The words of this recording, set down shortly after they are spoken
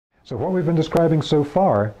So what we've been describing so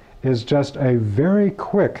far is just a very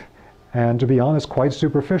quick and, to be honest, quite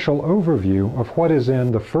superficial overview of what is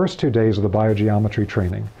in the first 2 days of the biogeometry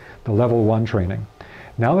training, the level 1 training.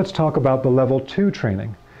 Now let's talk about the level 2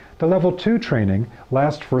 training. The level 2 training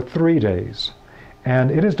lasts for 3 days, and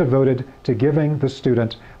it is devoted to giving the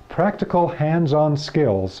student practical hands-on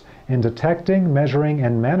skills in detecting, measuring,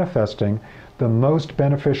 and manifesting the most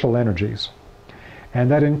beneficial energies. And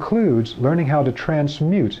that includes learning how to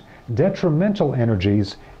transmute detrimental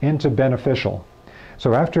energies into beneficial.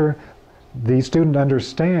 So after the student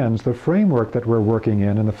understands the framework that we're working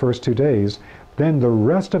in the first 2 days, then the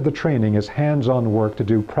rest of the training is hands-on work to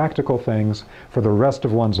do practical things for the rest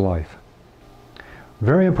of one's life.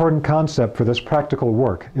 Very important concept for this practical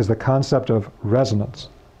work is the concept of resonance.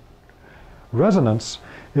 Resonance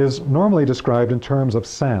is normally described in terms of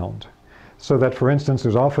sound. So that, for instance,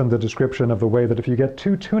 there's often the description of the way that if you get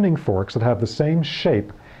 2 tuning forks that have the same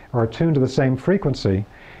shape or are tuned to the same frequency,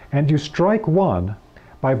 and you strike one,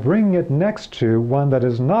 by bringing it next to one that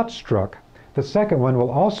is not struck, the second one will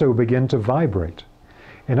also begin to vibrate.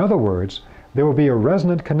 In other words, there will be a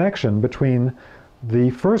resonant connection between the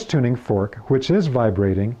first tuning fork, which is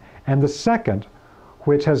vibrating, and the second,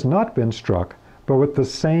 which has not been struck, but with the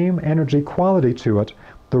same energy quality to it.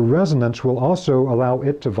 The resonance will also allow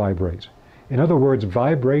it to vibrate. In other words,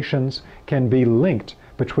 vibrations can be linked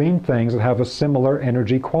between things that have a similar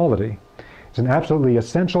energy quality. It's an absolutely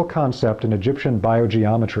essential concept in Egyptian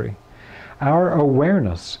biogeometry. Our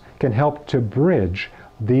awareness can help to bridge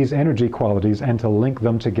these energy qualities and to link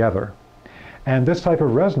them together. And this type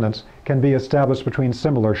of resonance can be established between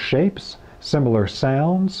similar shapes, similar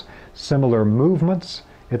sounds, similar movements,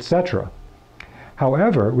 etc.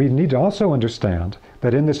 However, we need to also understand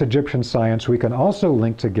that in this Egyptian science we can also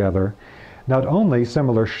link together not only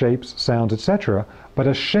similar shapes, sounds, etc., but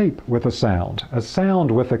a shape with a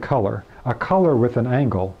sound with a color with an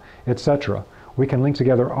angle, etc. We can link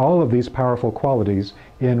together all of these powerful qualities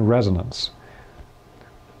in resonance.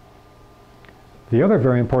 The other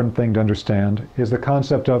very important thing to understand is the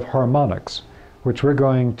concept of harmonics, which we're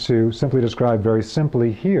going to simply describe very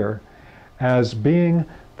simply here as being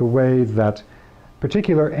the way that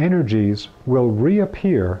particular energies will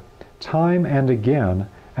reappear time and again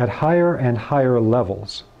at higher and higher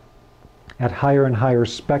levels, at higher and higher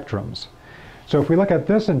spectrums. So if we look at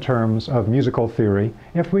this in terms of musical theory,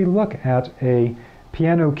 if we look at a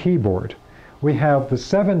piano keyboard, we have the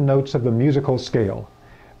 7 notes of the musical scale,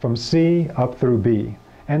 from C up through B,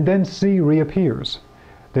 and then C reappears.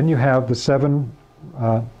 Then you have the 7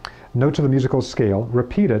 notes of the musical scale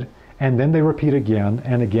repeated, and then they repeat again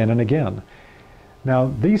and again and again.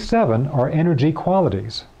 Now these 7 are energy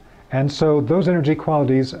qualities, and so those energy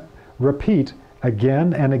qualities repeat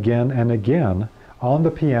again and again and again on the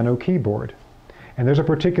piano keyboard. And there's a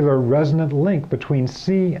particular resonant link between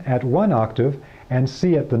C at one octave and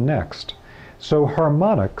C at the next. So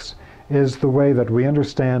harmonics is the way that we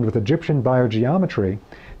understand with Egyptian biogeometry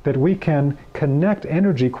that we can connect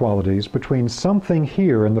energy qualities between something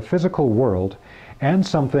here in the physical world and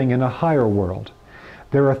something in a higher world.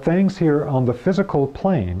 There are things here on the physical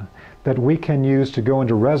plane that we can use to go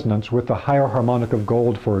into resonance with the higher harmonic of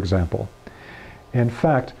gold, for example. In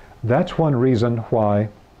fact, that's one reason why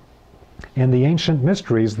in the ancient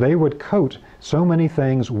mysteries they would coat so many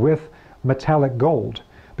things with metallic gold,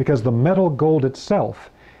 because the metal gold itself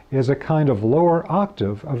is a kind of lower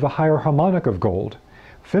octave of the higher harmonic of gold.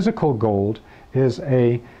 Physical gold is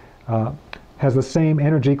has the same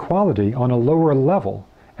energy quality on a lower level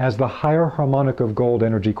as the higher harmonic of gold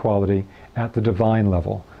energy quality at the divine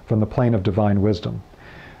level, from the plane of divine wisdom.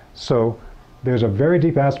 So there's a very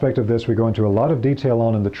deep aspect of this we go into a lot of detail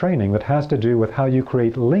on in the training that has to do with how you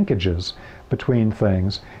create linkages between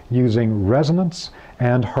things using resonance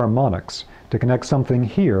and harmonics to connect something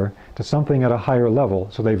here to something at a higher level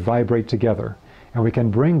so they vibrate together. And we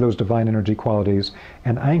can bring those divine energy qualities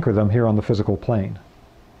and anchor them here on the physical plane.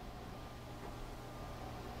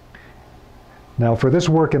 Now for this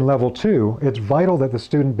work in level 2, it's vital that the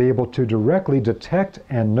student be able to directly detect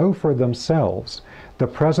and know for themselves the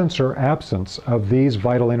presence or absence of these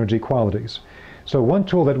vital energy qualities. So one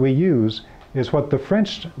tool that we use is what the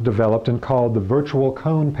French developed and called the virtual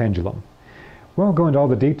cone pendulum. We won't go into all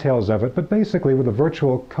the details of it, but basically what the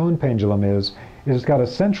virtual cone pendulum is it's got a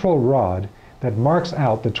central rod that marks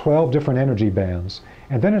out the 12 different energy bands,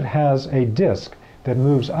 and then it has a disc that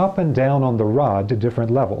moves up and down on the rod to different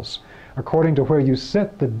levels. According to where you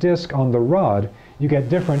sit the disc on the rod, you get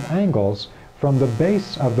different angles from the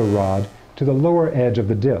base of the rod to the lower edge of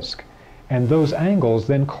the disc. And those angles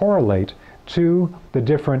then correlate to the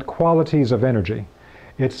different qualities of energy.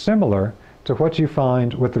 It's similar to to what you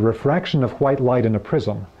find with the refraction of white light in a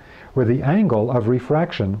prism, where the angle of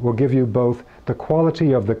refraction will give you both the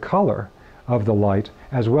quality of the color of the light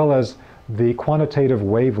as well as the quantitative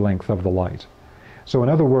wavelength of the light. So in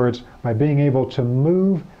other words, by being able to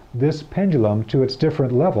move this pendulum to its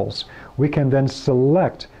different levels, we can then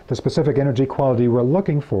select the specific energy quality we're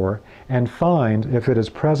looking for and find if it is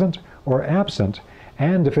present or absent,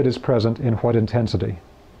 and if it is present in what intensity.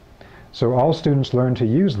 So all students learn to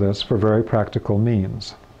use this for very practical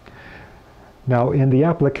means. Now, in the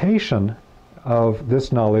application of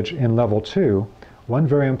this knowledge in level 2, one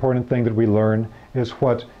very important thing that we learn is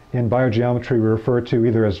what in biogeometry we refer to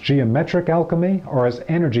either as geometric alchemy or as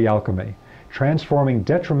energy alchemy, transforming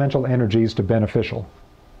detrimental energies to beneficial.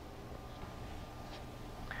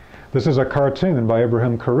 This is a cartoon by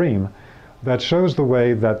Ibrahim Karim that shows the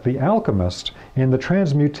way that the alchemist, in the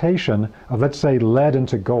transmutation of, let's say, lead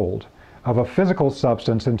into gold, of a physical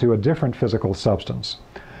substance into a different physical substance,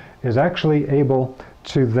 is actually able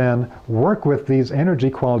to then work with these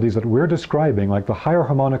energy qualities that we're describing, like the higher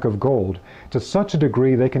harmonic of gold, to such a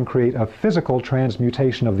degree they can create a physical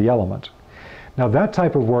transmutation of the element. Now that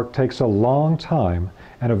type of work takes a long time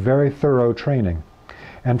and a very thorough training.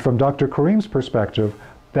 And from Dr. Karim's perspective,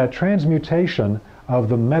 that transmutation of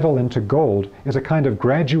the metal into gold is a kind of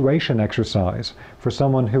graduation exercise for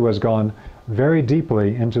someone who has gone very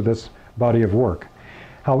deeply into this body of work.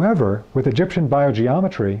 However, with Egyptian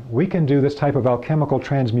biogeometry, we can do this type of alchemical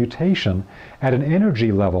transmutation at an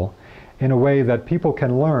energy level in a way that people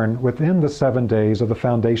can learn within the 7 days of the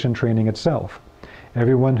foundation training itself.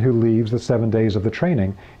 Everyone who leaves the 7 days of the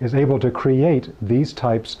training is able to create these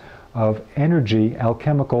types of energy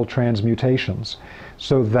alchemical transmutations,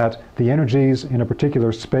 so that the energies in a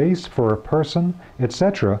particular space for a person,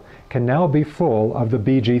 etc., can now be full of the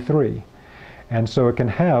BG3. And so it can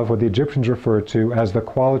have what the Egyptians refer to as the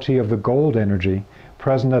quality of the gold energy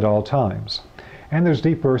present at all times. And there's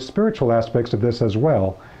deeper spiritual aspects of this as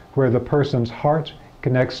well, where the person's heart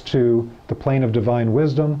connects to the plane of divine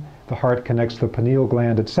wisdom, the heart connects to the pineal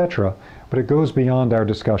gland, etc. But it goes beyond our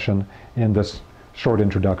discussion in this short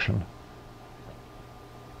introduction.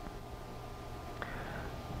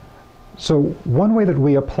 So one way that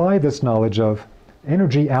we apply this knowledge of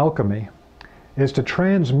energy alchemy is to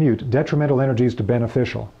transmute detrimental energies to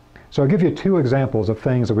beneficial. So I'll give you 2 examples of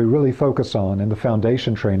things that we really focus on in the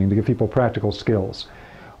foundation training to give people practical skills.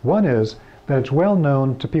 One is that it's well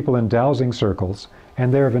known to people in dowsing circles,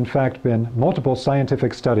 and there have in fact been multiple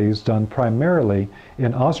scientific studies done primarily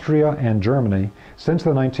in Austria and Germany since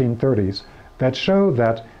the 1930s that show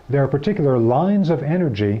that there are particular lines of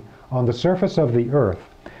energy on the surface of the Earth,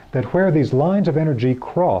 that where these lines of energy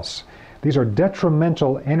cross, these are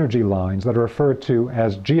detrimental energy lines that are referred to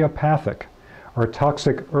as geopathic, or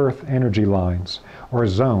toxic earth energy lines, or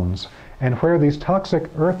zones. And where these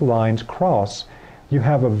toxic earth lines cross, you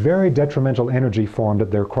have a very detrimental energy form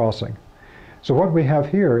that they're crossing. So what we have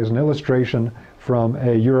here is an illustration from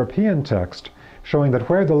a European text showing that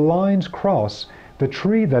where the lines cross, the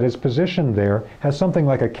tree that is positioned there has something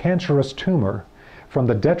like a cancerous tumor from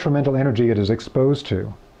the detrimental energy it is exposed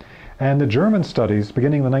to. And the German studies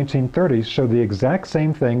beginning in the 1930s showed the exact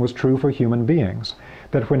same thing was true for human beings,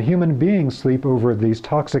 that when human beings sleep over these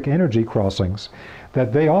toxic energy crossings,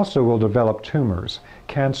 that they also will develop tumors,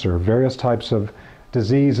 cancer, various types of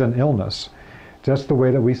disease and illness, just the way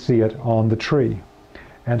that we see it on the tree.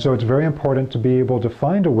 And so it's very important to be able to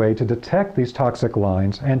find a way to detect these toxic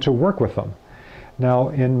lines and to work with them. Now,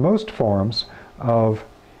 in most forms of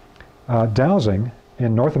dowsing,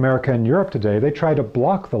 in North America and Europe today, they try to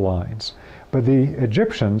block the lines. But the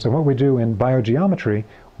Egyptians, and what we do in biogeometry,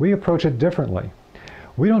 we approach it differently.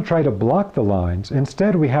 We don't try to block the lines.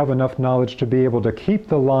 Instead, we have enough knowledge to be able to keep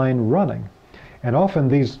the line running. And often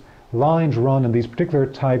these lines run in these particular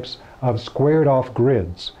types of squared off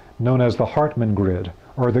grids, known as the Hartmann grid,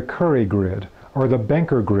 or the Curry grid, or the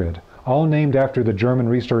Benker grid, all named after the German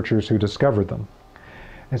researchers who discovered them.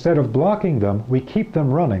 Instead of blocking them, we keep them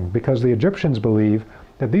running because the Egyptians believe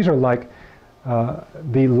that these are like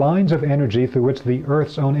the lines of energy through which the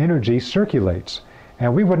Earth's own energy circulates.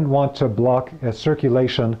 And we wouldn't want to block a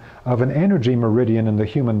circulation of an energy meridian in the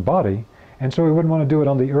human body, and so we wouldn't want to do it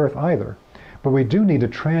on the Earth either. But we do need to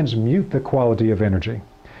transmute the quality of energy.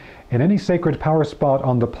 In any sacred power spot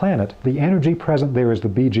on the planet, the energy present there is the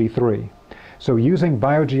BG3. So using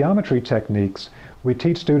biogeometry techniques, we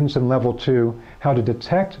teach students in level 2 how to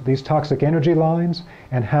detect these toxic energy lines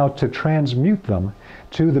and how to transmute them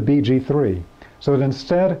to the BG3. So that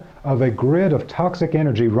instead of a grid of toxic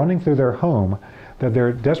energy running through their home that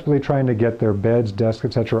they're desperately trying to get their beds, desks,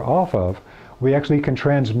 etc. off of, we actually can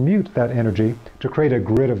transmute that energy to create a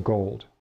grid of gold.